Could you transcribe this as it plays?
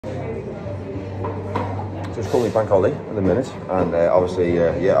So it's currently bank holiday at the minute, and obviously,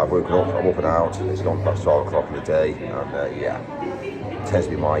 yeah, I've woken up, I'm up and out, it's gone past 12 o'clock in the day, and yeah, it tends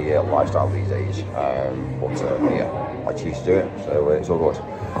to be my lifestyle these days, but yeah, I choose to do it, so it's all good.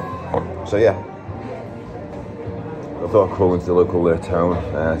 So yeah, I thought I'd crawl into the local town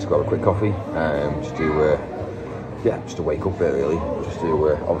to grab a quick coffee, just to, yeah, just to wake up a bit really, just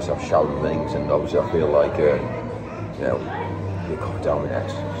to, obviously I've showered and things, and obviously I feel like, you know, a coffee down my neck,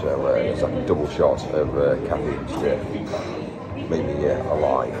 so it's like a double shot of caffeine just to make me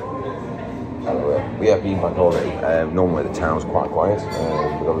alive. But yeah, being bank holiday, normally the town's quite quiet,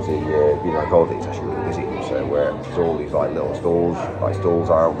 but obviously being bank holiday it's actually really busy, so there's all these like little stalls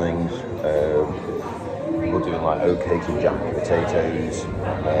out and things, people doing like oat cakes and jacket potatoes,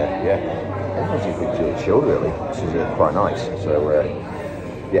 and yeah, everyone's really chilled really, which is quite nice, so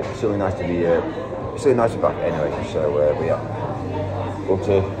yeah, it's really nice to be back anyway, so but yeah. But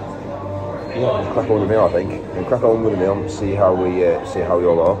yeah, just crack on with the meal, I think. And crack on with the meal, see how we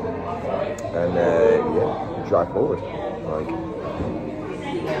all are, and yeah, drive forward. Like,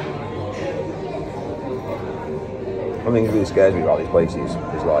 one thing that really scares me about these places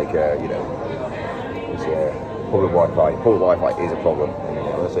is like, you know, it's public Wi-Fi. Public Wi-Fi is a problem. I mean,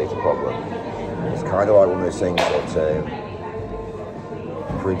 let's say it's a problem. It's kind of like one of those things that,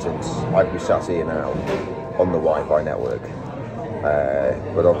 for instance, I could be sat here now on the Wi-Fi network.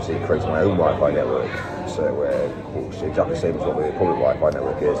 But obviously creating my own Wi-Fi network, so it's exactly the same as what the public Wi-Fi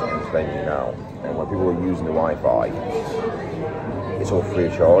network is in this venue now. And when people are using the Wi-Fi, it's all free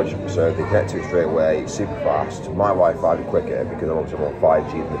of charge, so they connect to it straight away, it's super fast. My Wi-Fi is quicker because obviously I'm on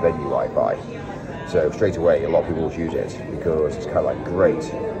 5G in the venue Wi-Fi, so straight away a lot of people will use it because it's kind of like great.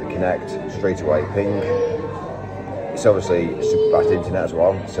 They connect straight away, ping. It's obviously super fast internet as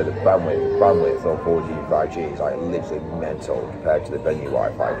well, so the bandwidth on 4G and 5G is like literally mental compared to the venue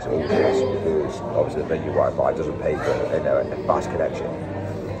Wi-Fi. It's all because obviously the venue Wi-Fi doesn't pay for a fast connection.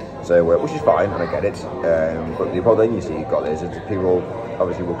 So which is fine, and I get it. But the problem you see you've got is that people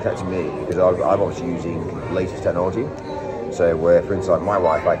obviously will connect to me because I'm obviously using latest technology. So for instance, like my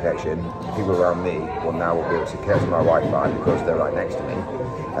Wi-Fi connection, people around me will now be able to connect to my Wi-Fi because they're right next to me.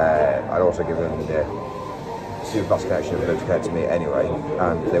 I'd also give them super fast connection for them to connect to me anyway,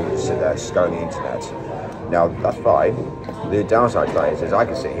 and they would just sit there scanning the internet. Now that's fine. The downside to that is I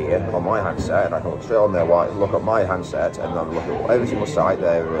can sit here on my handset and I can look straight on there, look at my handset, and then look at every single site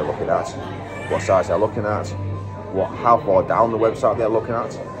they're looking at, what sites they're looking at, how far down the website they're looking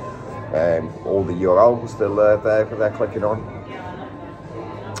at, all the URLs they're clicking on,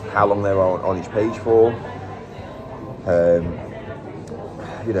 how long they're on each page for.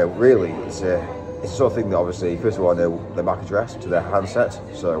 You know, really, it's the sort of thing that obviously, first of all, I know their MAC address to their handset,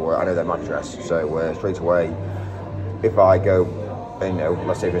 so I know their MAC address, so straight away, if I go, you know,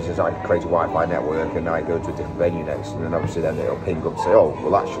 let's say for instance I create a Wi-Fi network and I go to a different venue next, and then obviously then it'll ping up and say, oh,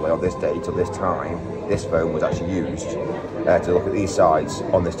 well actually on this date, on this time, this phone was actually used to look at these sites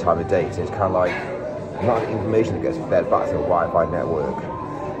on this time of date. So it's kind of like the amount of information that gets fed back to the Wi-Fi network,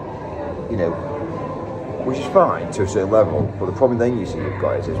 you know, which is fine to a certain level, but the problem then you see you've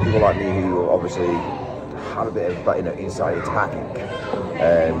got is people like me who obviously have a bit of, you know, insider hacking.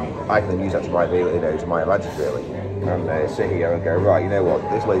 I can then use that to my advantage really, and sit here and go, right, you know what,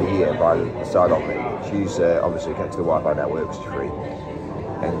 this lady here by the side of me, she's obviously connected to the Wi-Fi network, which is free,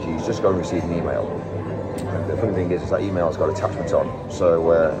 and she's just going to receive an email. And the funny thing is that email's got attachments on,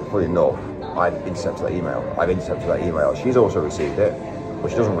 so funny enough, I've intercepted that email. She's also received it. What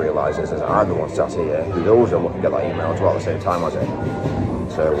she doesn't realise is that I'm the one sat here who's also looking at that email as well at the same time as it.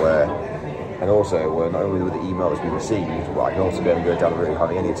 So, and also, not only with the email that's been received, but I can also then go down the route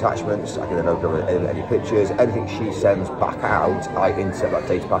having any attachments, I can then open up any pictures, anything she sends back out, I insert that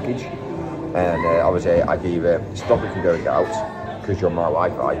data package. And obviously, I can either stop it from going out because you're on my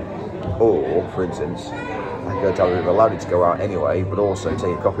Wi-Fi, or, for instance, I can go down the route allowed it to go out anyway, but also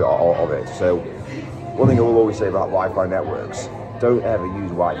take a copy of it. So, one thing I will always say about Wi-Fi networks, don't ever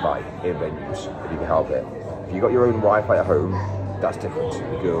use Wi-Fi in venues if you can help it. If you've got your own Wi-Fi at home, that's different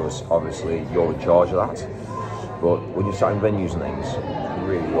because obviously you're in charge of that. But when you're sat in venues and things, it's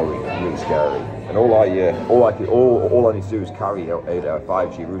really worrying, really scary. And all I need to do is carry a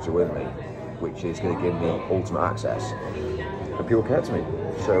 5G router with me, which is going to give me ultimate access, and people connect to me.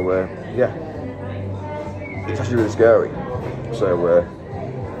 So yeah, it's actually really scary. So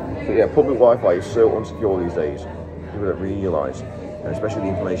yeah, public Wi-Fi is so unsecure these days. People don't realise, and especially the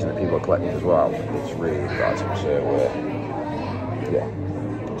information that people are collecting as well, it's really bad. So yeah,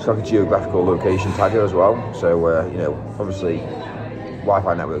 it's like a geographical location tagger as well. So you know, obviously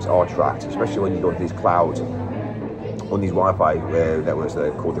Wi-Fi networks are tracked, especially when you go into these cloud on these Wi-Fi networks that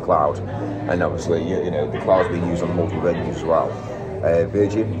are called the cloud, and obviously you know the cloud's being used on multiple venues as well.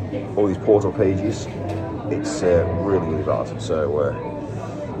 Virgin, all these portal pages, it's really bad. So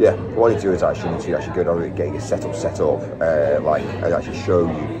yeah, what I need to do is actually go down and get your setup like, and actually show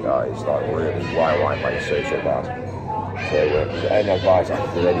you guys like really why Wi-Fi is so bad. So any advice I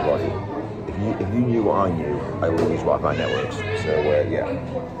can give anybody, if you knew what I knew, I would use Wi-Fi networks. So yeah,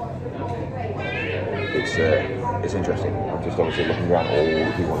 it's interesting. I'm just obviously looking around all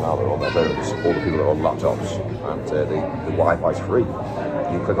the people now that are on their phones, all the people that are on laptops, and the Wi-Fi is free.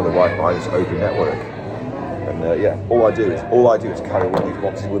 You click on the Wi-Fi, it's open network, and yeah, all I do is carry one of these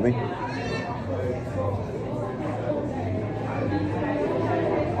boxes with me.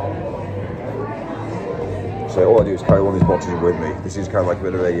 So all I do is carry one of these boxes with me. This is kind of like a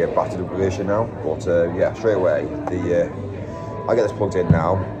bit of a battered up version now, but yeah, straight away I get this plugged in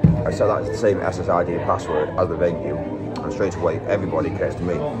now. I set that as the same SSID and password as the venue, and straight away everybody connects to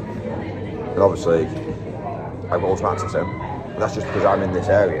me. And obviously I've got automatic access, and that's just because I'm in this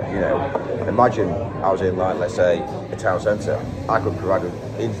area. You know, imagine I was in, like, let's say a town centre. I could provide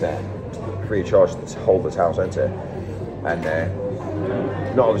internet free of charge to hold the town centre, and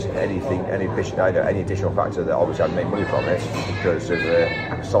not obviously any additional factor that obviously I'd make money from it because of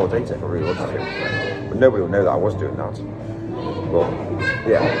consolidate if I really wanted to. But nobody will know that I was doing that. But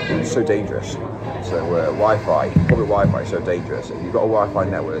yeah, it's so dangerous. So Wi-Fi, public Wi-Fi is so dangerous. If you've got a Wi-Fi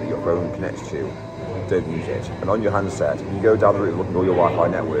network that your phone connects to, don't use it. And on your handset, when you go down the route looking at all your Wi-Fi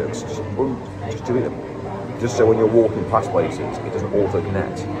networks, just delete them. Just so when you're walking past places, it doesn't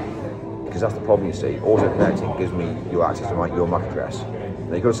auto-connect. Because that's the problem, you see. Auto-connecting gives me your access to your MAC address.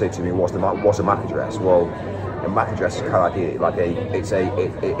 Now you've got to say to me, what's a MAC address? Well, a MAC address is kind of like it's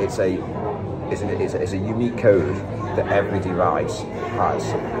a unique code that every device has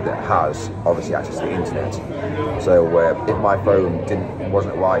that has obviously access to the internet. So if my phone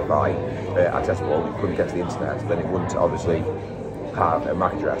wasn't Wi-Fi accessible, couldn't get to the internet, then it wouldn't obviously have a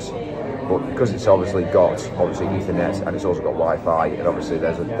MAC address. But because it's obviously got Ethernet and it's also got Wi-Fi, and obviously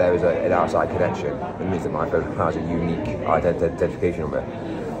there is an outside connection, it means that my phone has a unique identification number.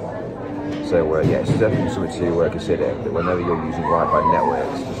 So yeah, it's definitely something to consider, that whenever you're using Wi-Fi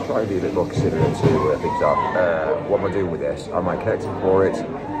networks, just try and be a bit more considerate to things like, what am I doing with this? Am I connecting for it?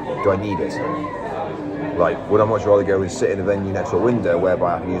 Do I need it? Like, would I much rather go and sit in a venue next to a window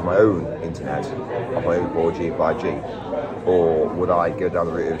whereby I can use my own internet, on my own 4G and 5G? Or would I go down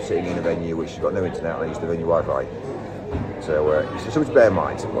the route of sitting in a venue which has got no internet and I use the venue Wi-Fi? So it's something to bear in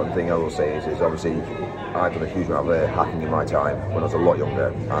mind. One thing I will say is obviously I've done a huge amount of hacking in my time when I was a lot younger,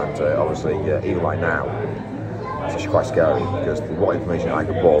 and obviously even like now, it's actually quite scary because what information I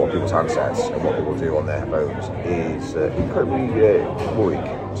can pull on people's handsets and what people do on their phones is incredibly worrying.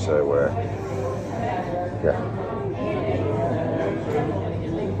 So yeah,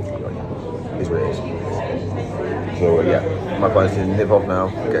 it is what it is. So yeah, my plan is to nip off now,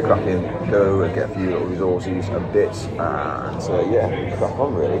 get cracking, go and get a few little resources and bits, and yeah, crack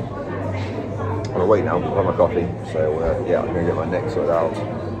on really. I'm gonna wait now, I've had my coffee, so yeah, I'm gonna get my neck sorted out.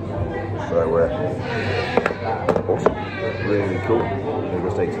 So awesome, really cool. Here we go,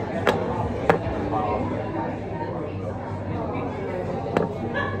 States.